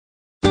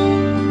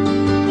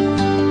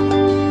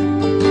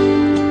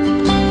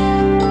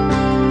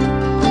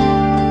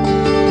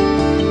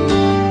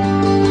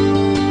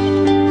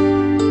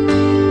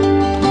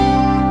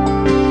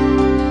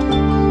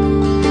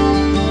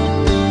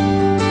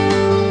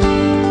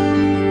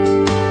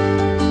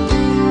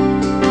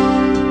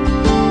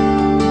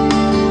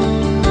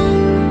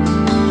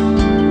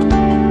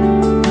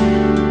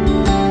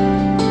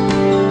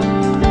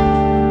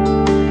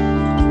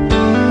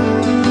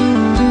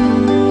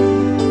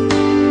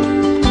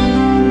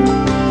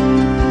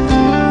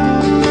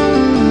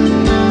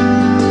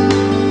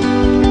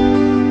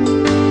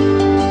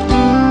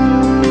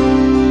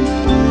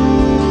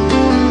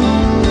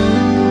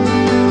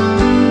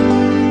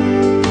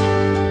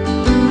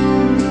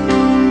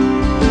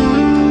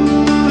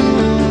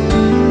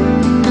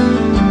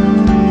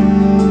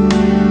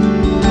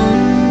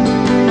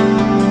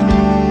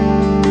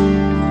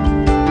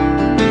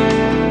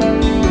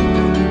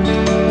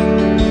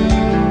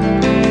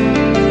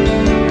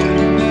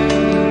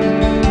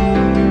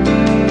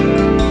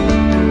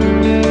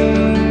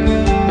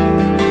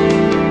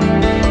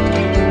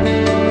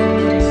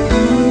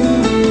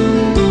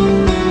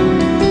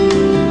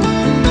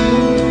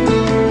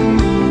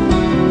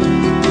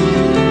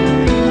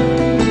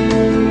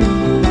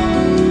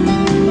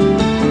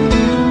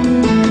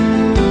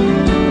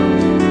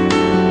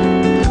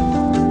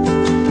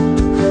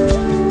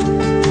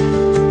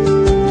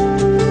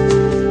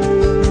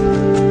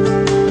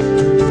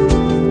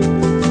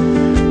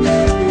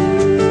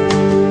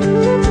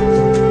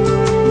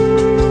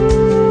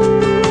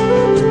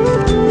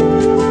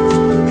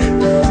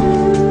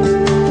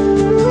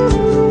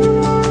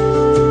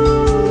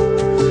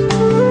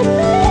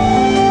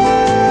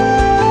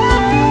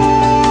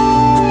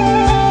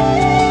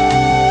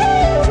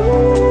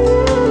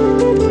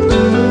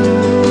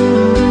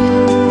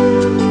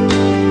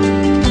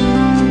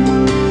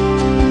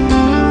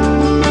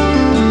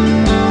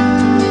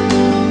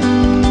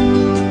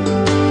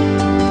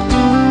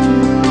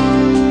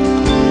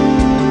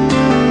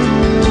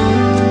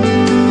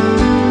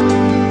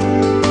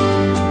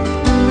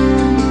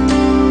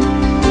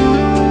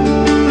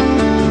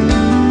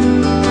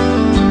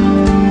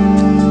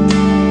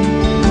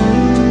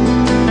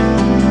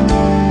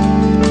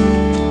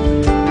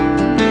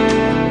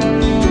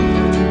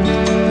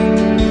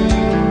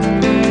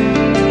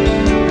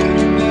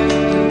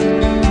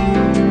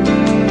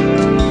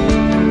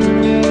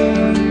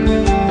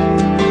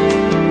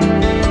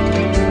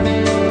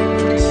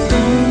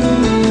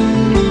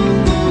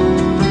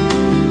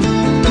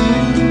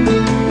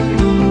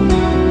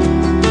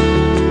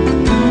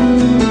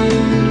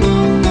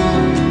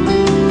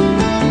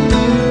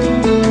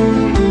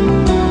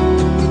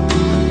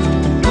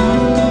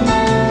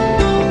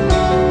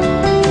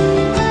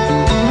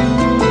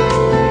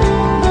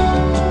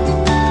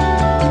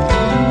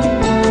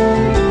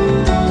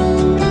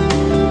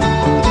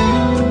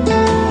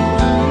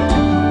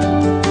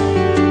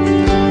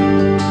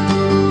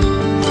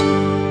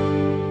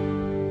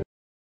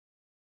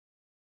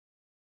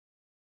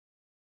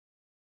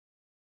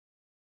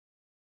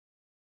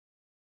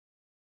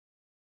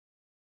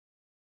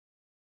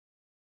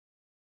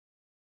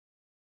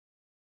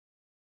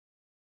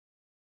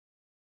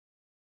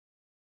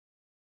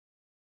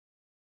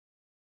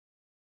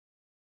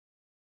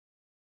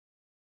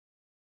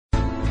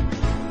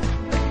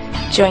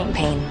Joint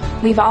pain.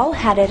 We've all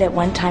had it at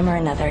one time or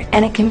another,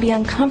 and it can be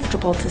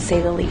uncomfortable to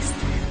say the least.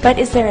 But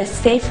is there a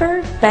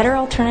safer, better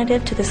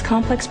alternative to this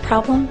complex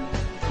problem?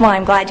 Well,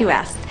 I'm glad you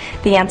asked.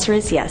 The answer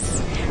is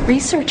yes.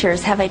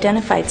 Researchers have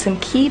identified some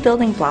key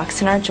building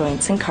blocks in our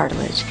joints and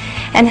cartilage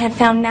and have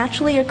found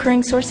naturally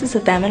occurring sources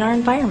of them in our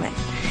environment.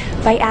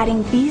 By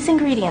adding these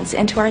ingredients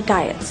into our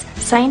diets,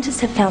 scientists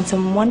have found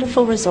some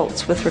wonderful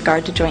results with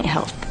regard to joint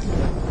health.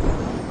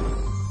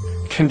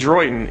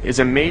 Chondroitin is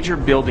a major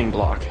building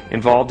block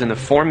involved in the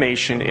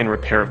formation and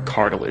repair of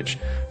cartilage,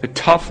 the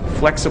tough,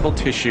 flexible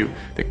tissue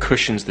that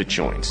cushions the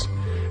joints.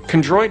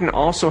 Chondroitin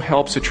also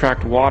helps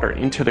attract water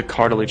into the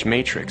cartilage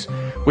matrix,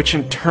 which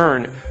in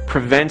turn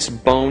prevents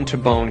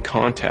bone-to-bone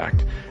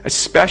contact,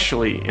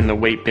 especially in the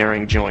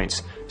weight-bearing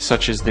joints,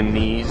 such as the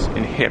knees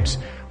and hips.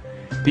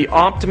 The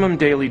optimum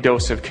daily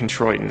dose of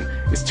chondroitin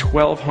is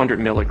 1,200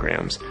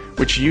 milligrams,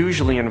 which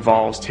usually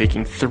involves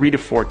taking 3 to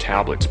 4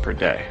 tablets per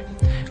day.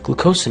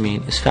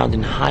 Glucosamine is found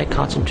in high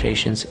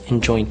concentrations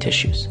in joint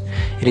tissues.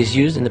 It is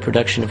used in the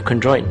production of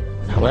chondroitin.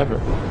 However,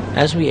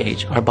 as we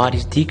age, our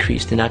bodies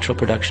decrease the natural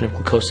production of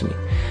glucosamine.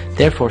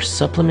 Therefore,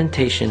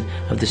 supplementation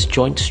of this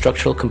joint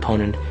structural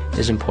component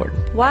is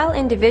important. While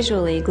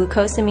individually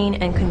glucosamine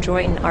and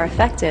chondroitin are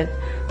effective,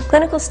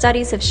 clinical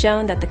studies have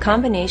shown that the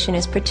combination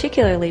is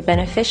particularly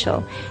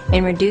beneficial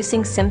in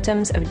reducing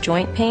symptoms of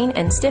joint pain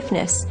and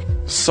stiffness.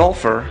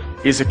 Sulfur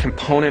is a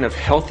component of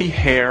healthy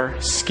hair,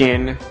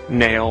 skin,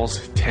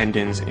 nails,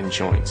 tendons, and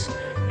joints.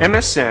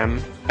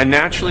 MSM, a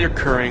naturally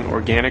occurring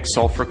organic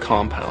sulfur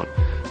compound,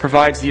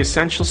 provides the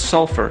essential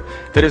sulfur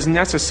that is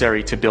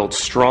necessary to build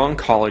strong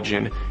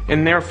collagen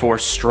and therefore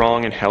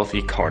strong and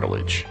healthy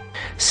cartilage.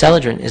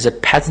 Celadrin is a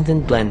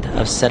patented blend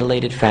of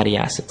cetylated fatty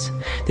acids.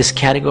 This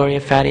category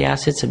of fatty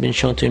acids have been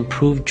shown to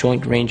improve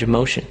joint range of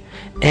motion,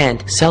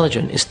 and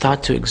celadrin is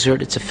thought to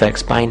exert its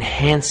effects by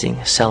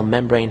enhancing cell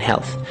membrane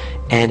health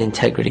and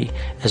integrity,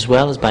 as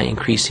well as by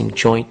increasing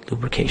joint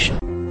lubrication.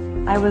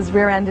 I was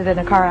rear-ended in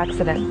a car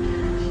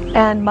accident,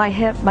 and my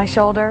hip, my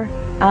shoulder,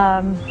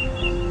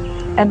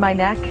 and my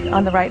neck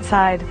on the right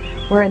side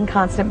were in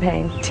constant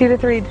pain. 2 to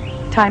 3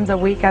 times a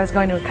week I was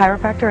going to a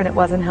chiropractor and it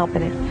wasn't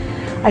helping it.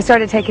 I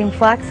started taking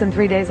Flex and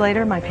 3 days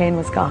later my pain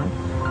was gone.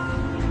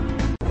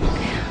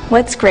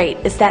 What's great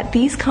is that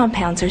these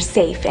compounds are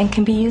safe and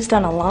can be used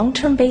on a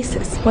long-term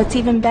basis. What's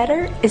even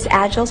better is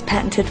Agile's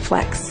patented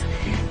Flex.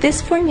 This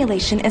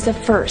formulation is a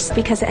first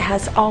because it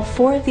has all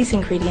 4 of these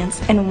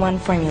ingredients in one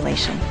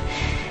formulation.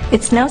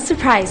 It's no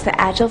surprise that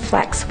Agile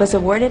Flex was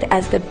awarded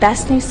as the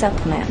best new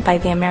supplement by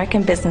the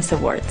American Business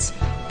Awards.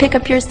 Pick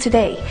up yours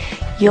today.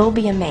 You'll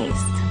be amazed.